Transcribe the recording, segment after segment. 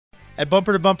At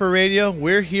Bumper to Bumper Radio,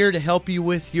 we're here to help you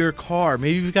with your car.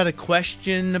 Maybe you've got a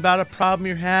question about a problem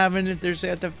you're having, if there's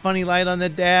that funny light on the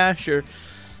dash, or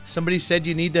somebody said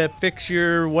you need to fix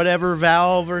your whatever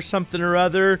valve or something or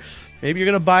other. Maybe you're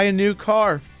going to buy a new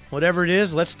car. Whatever it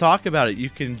is, let's talk about it.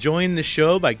 You can join the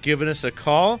show by giving us a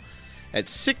call at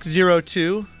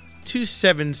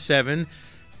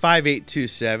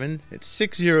 602-277-5827. It's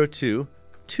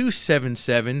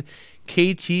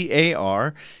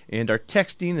 602-277-KTAR. And our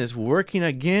texting is working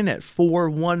again at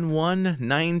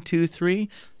 411-923.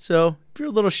 So if you're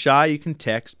a little shy, you can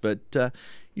text, but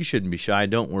you shouldn't be shy.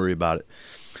 Don't worry about it.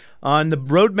 On the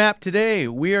roadmap today,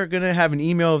 we are going to have an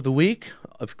email of the week.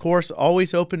 Of course,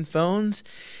 always open phones.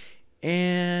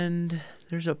 And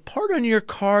there's a part on your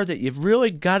car that you've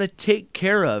really got to take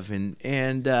care of. And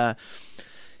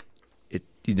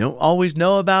you don't always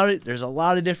know about it. There's a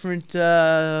lot of different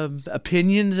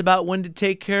opinions about when to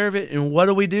take care of it. And what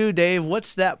do we do, Dave?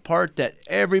 What's that part that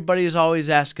everybody is always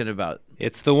asking about?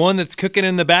 It's the one that's cooking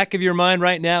in the back of your mind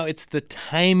right now. It's the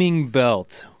timing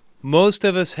belt. Most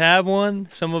of us have one.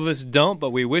 Some of us don't, but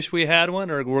we wish we had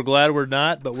one, or we're glad we're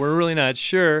not, but we're really not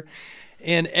sure.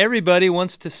 And everybody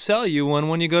wants to sell you one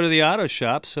when you go to the auto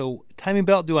shop. So timing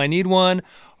belt, do I need one?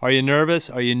 Are you nervous?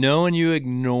 Are you knowing you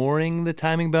ignoring the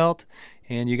timing belt?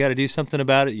 And you got to do something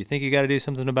about it. You think you got to do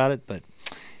something about it, but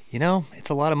you know, it's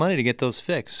a lot of money to get those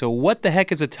fixed. So what the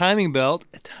heck is a timing belt?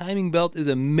 A timing belt is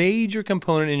a major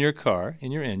component in your car,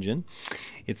 in your engine.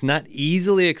 It's not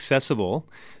easily accessible,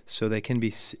 so they can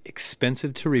be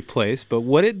expensive to replace. But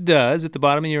what it does at the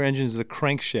bottom of your engine is the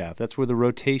crankshaft. That's where the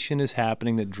rotation is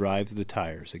happening that drives the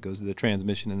tires. It goes to the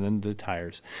transmission and then to the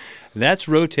tires. That's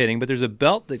rotating, but there's a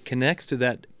belt that connects to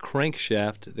that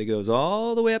crankshaft that goes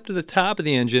all the way up to the top of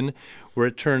the engine, where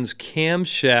it turns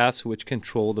camshafts which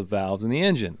control the valves in the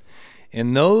engine.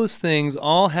 And those things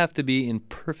all have to be in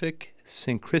perfect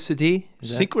synchronicity.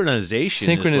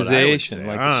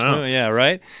 Synchronization. Yeah,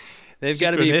 right? They've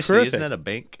got to be perfect. Isn't that a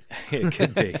bank? It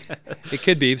could be. It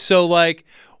could be. So, like,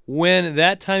 when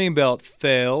that timing belt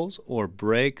fails or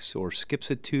breaks or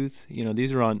skips a tooth, you know,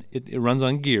 these are on, it runs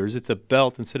on gears. It's a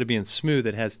belt, instead of being smooth,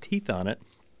 it has teeth on it.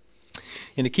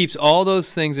 And it keeps all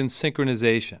those things in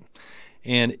synchronization.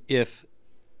 And if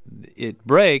it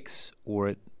breaks, or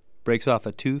it breaks off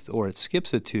a tooth, or it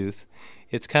skips a tooth,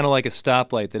 it's kind of like a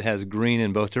stoplight that has green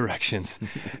in both directions.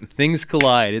 Things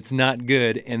collide. It's not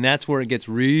good, and that's where it gets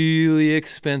really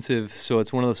expensive. So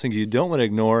it's one of those things you don't want to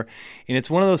ignore, and it's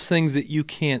one of those things that you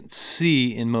can't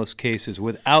see in most cases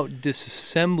without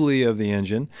disassembly of the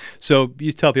engine. So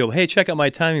you tell people, hey, check out my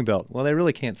timing belt. Well, they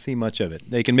really can't see much of it.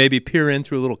 They can maybe peer in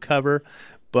through a little cover,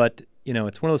 but you know,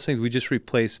 it's one of those things we just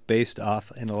replace based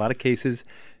off, in a lot of cases,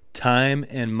 time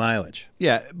and mileage.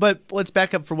 Yeah, but let's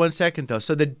back up for 1 second, though.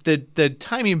 So the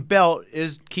timing belt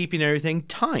is keeping everything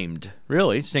timed,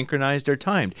 really, synchronized or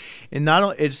timed. And not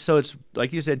only it's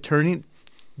like you said, driven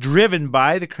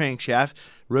by the crankshaft,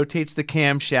 rotates the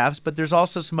camshafts, but there's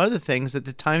also some other things that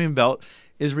the timing belt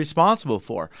is responsible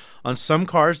for. On some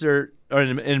cars, or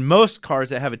in most cars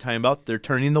that have a timing belt, they're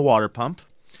turning the water pump.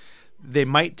 They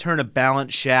might turn a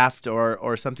balance shaft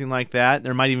or something like that.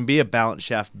 There might even be a balance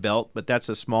shaft belt, but that's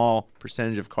a small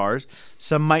percentage of cars.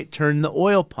 Some might turn the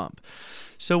oil pump.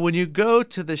 So when you go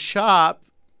to the shop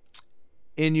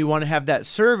and you want to have that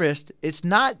serviced, it's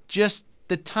not just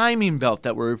the timing belt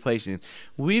that we're replacing.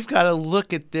 We've got to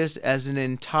look at this as an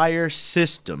entire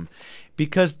system,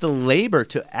 because the labor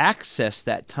to access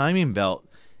that timing belt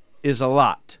is a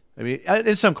lot. I mean,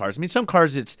 in some cars. Some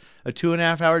cars it's a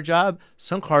 2.5-hour job.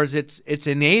 Some cars it's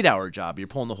an 8-hour job. You're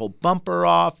pulling the whole bumper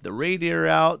off, the radiator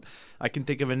out. I can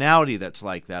think of an Audi that's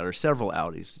like that, or several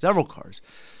Audis, several cars.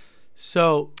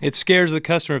 So it scares the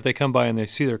customer if they come by and they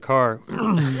see their car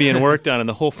being worked on and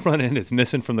the whole front end is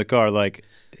missing from the car. Like,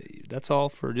 that's all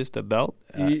for just a belt?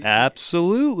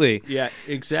 Absolutely. Yeah,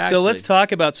 exactly. So let's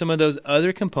talk about some of those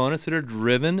other components that are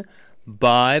driven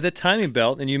by the timing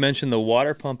belt. And you mentioned the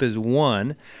water pump is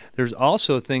one. There's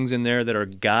also things in there that are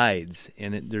guides,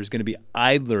 and there's going to be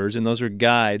idlers, and those are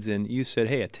guides. And you said,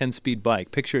 hey, a 10-speed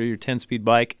bike. Picture your 10-speed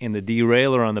bike and the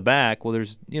derailleur on the back. Well,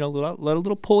 there's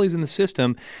little pulleys in the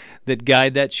system that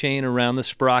guide that chain around the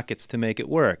sprockets to make it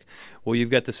work. Well, you've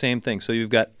got the same thing. So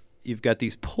you've got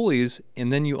these pulleys,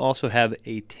 and then you also have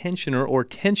a tensioner or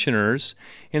tensioners,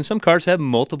 and some cars have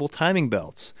multiple timing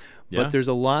belts. Yeah. But there's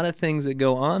a lot of things that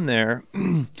go on there.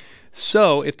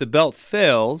 So if the belt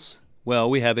fails, well,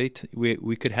 we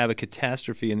could have a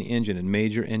catastrophe in the engine and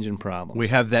major engine problems. We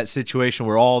have that situation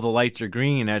where all the lights are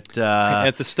green at the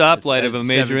stoplight of a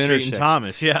major intersection.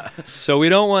 Thomas, yeah. So we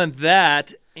don't want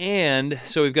that. And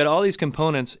so we've got all these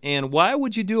components. And why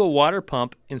would you do a water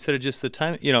pump instead of just the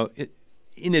time?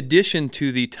 in addition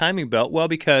to the timing belt? Well,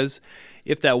 because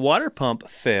if that water pump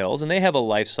fails, and they have a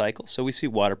life cycle, so we see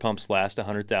water pumps last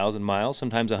 100,000 miles,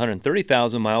 sometimes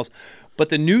 130,000 miles, but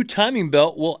the new timing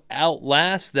belt will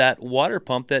outlast that water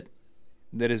pump that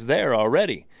is there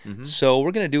already. So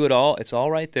we're going to do it all. It's all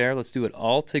right there. Let's do it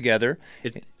all together.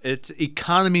 It's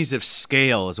economies of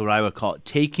scale is what I would call it,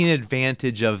 taking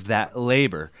advantage of that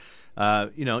labor.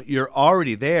 You're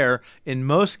already there in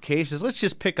most cases. Let's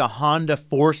just pick a Honda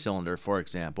 4-cylinder, for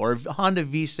example, or a Honda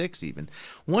V6 even.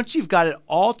 Once you've got it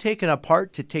all taken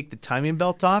apart to take the timing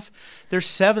belt off, there's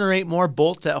 7 or 8 more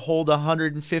bolts that hold a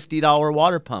 $150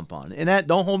 water pump on. And that,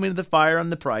 don't hold me to the fire on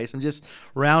the price. I'm just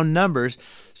round numbers.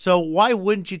 So why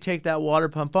wouldn't you take that water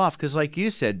pump off? Because like you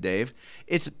said, Dave,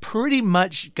 it's pretty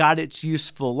much got its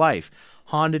useful life.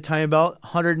 Honda timing belt,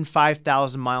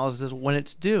 105,000 miles is when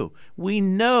it's due. We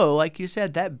know, like you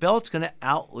said, that belt's going to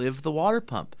outlive the water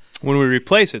pump when we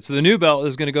replace it. So the new belt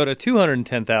is going to go to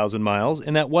 210,000 miles,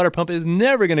 and that water pump is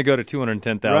never going to go to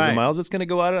 210,000 miles. It's going to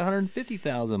go out at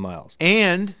 150,000 miles.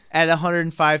 And at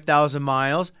 105,000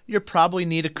 miles, you probably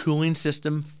need a cooling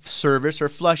system service or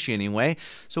flush anyway.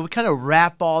 So we kind of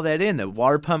wrap all that in. The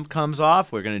water pump comes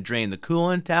off. We're going to drain the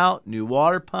coolant out, new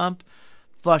water pump,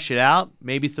 flush it out,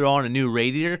 maybe throw on a new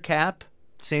radiator cap.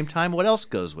 Same time, what else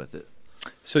goes with it?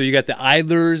 So you got the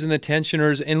idlers and the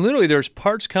tensioners, and literally there's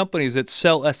parts companies that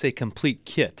sell us a complete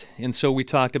kit. And so we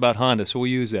talked about Honda, so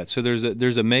we use that. So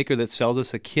there's a maker that sells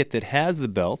us a kit that has the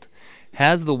belt,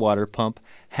 has the water pump,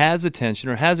 has a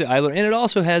tensioner, has the idler, and it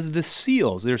also has the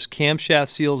seals. There's camshaft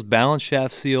seals, balance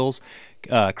shaft seals,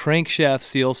 crankshaft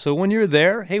seals. So when you're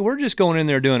there, hey, we're just going in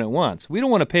there doing it once. We don't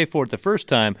want to pay for it the first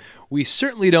time. We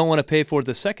certainly don't want to pay for it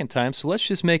the second time. So let's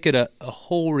just make it a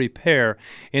whole repair.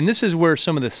 And this is where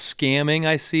some of the scamming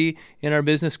I see in our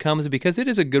business comes, because it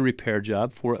is a good repair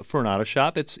job for an auto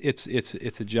shop. It's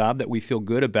a job that we feel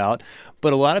good about.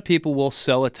 But a lot of people will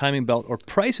sell a timing belt or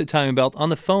price a timing belt on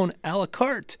the phone a la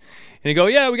carte. And you go,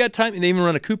 yeah, we got time. And they even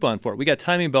run a coupon for it. We got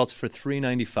timing belts for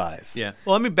 $3.95. Yeah.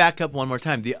 Well, let me back up one more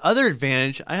time. The other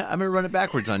advantage, I'm going to run it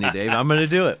backwards on you, Dave. I'm going to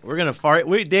do it. We're going to fight.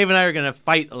 Dave and I are going to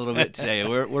fight a little bit today.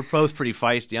 We're both pretty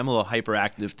feisty. I'm a little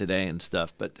hyperactive today and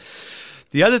stuff. But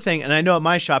the other thing, and I know at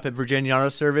my shop at Virginia Auto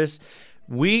Service,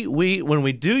 we when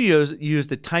we do use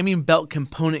the timing belt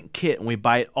component kit and we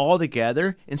buy it all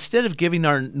together, instead of giving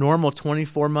our normal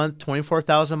 24-month,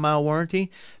 24,000-mile warranty,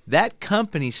 that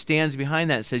company stands behind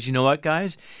that and says, you know what,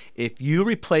 guys? If you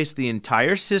replace the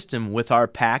entire system with our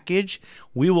package,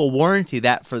 we will warranty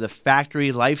that for the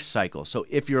factory life cycle. So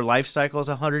if your life cycle is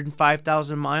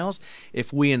 105,000 miles,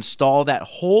 if we install that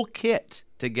whole kit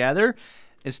together,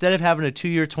 instead of having a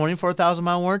 2-year,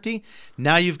 24,000-mile warranty,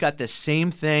 now you've got the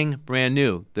same thing brand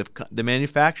new. The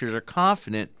manufacturers are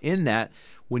confident in that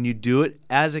when you do it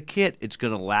as a kit, it's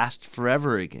going to last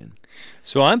forever again.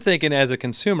 So I'm thinking as a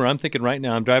consumer, I'm thinking right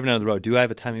now, I'm driving down the road, do I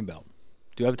have a timing belt?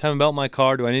 Do I have a timing belt in my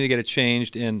car? Do I need to get it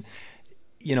changed? And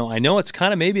I know it's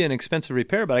kind of maybe an expensive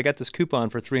repair, but I got this coupon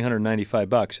for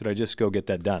 $395. Should I just go get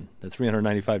that done? The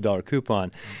 $395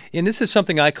 coupon. And this is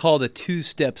something I call the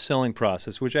two-step selling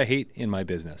process, which I hate in my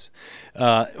business.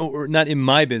 Or not in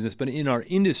my business, but in our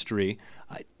industry,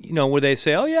 where they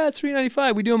say, oh, yeah, it's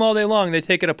 $395. We do them all day long. They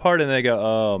take it apart and they go,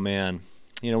 oh, man,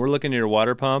 we're looking at your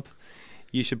water pump.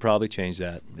 You should probably change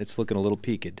that. It's looking a little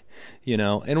peaked,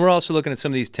 And we're also looking at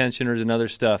some of these tensioners and other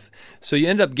stuff. So you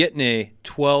end up getting a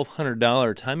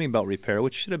 $1,200 timing belt repair,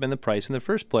 which should have been the price in the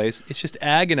first place. It's just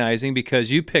agonizing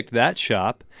because you picked that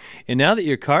shop, and now that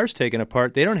your car's taken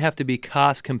apart, they don't have to be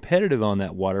cost competitive on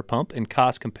that water pump and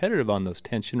cost competitive on those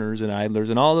tensioners and idlers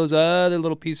and all those other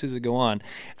little pieces that go on.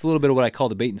 It's a little bit of what I call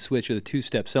the bait and switch or the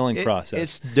two-step selling process.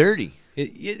 It's dirty.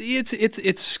 It's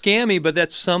scammy, but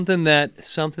that's something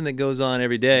that goes on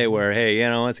every day. Where hey,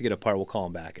 once you get a part, we'll call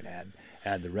them back and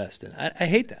add the rest. And I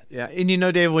hate that. Yeah, and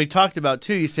Dave, when we talked about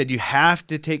too, you said you have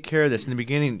to take care of this in the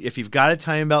beginning. If you've got a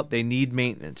timing belt, they need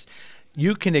maintenance.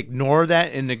 You can ignore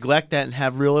that and neglect that and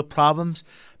have real problems.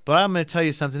 But I'm going to tell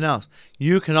you something else.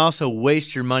 You can also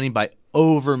waste your money by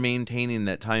over maintaining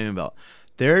that timing belt.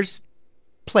 There's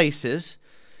places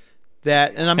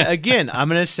that, and I'm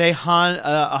going to say a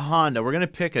Honda. We're going to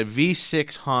pick a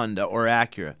V6 Honda or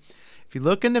Acura. If you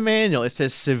look in the manual, it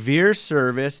says severe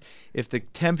service if the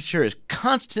temperature is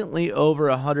constantly over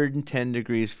 110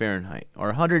 degrees Fahrenheit or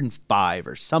 105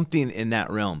 or something in that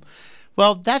realm.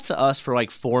 Well, that's us for like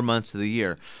 4 months of the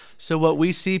year. So what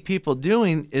we see people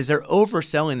doing is they're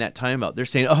overselling that time belt. They're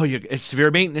saying, oh, it's severe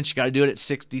maintenance. You got to do it at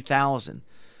 60,000.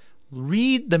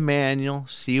 Read the manual,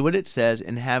 see what it says,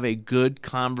 and have a good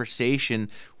conversation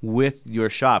with your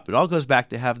shop. It all goes back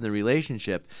to having the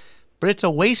relationship. But it's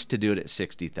a waste to do it at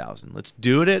 60,000. Let's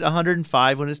do it at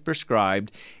 105 when it's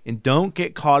prescribed, and don't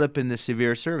get caught up in the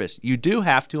severe service. You do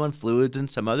have to on fluids and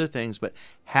some other things, but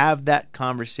have that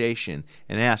conversation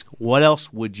and ask, what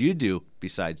else would you do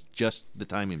besides just the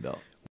timing belt?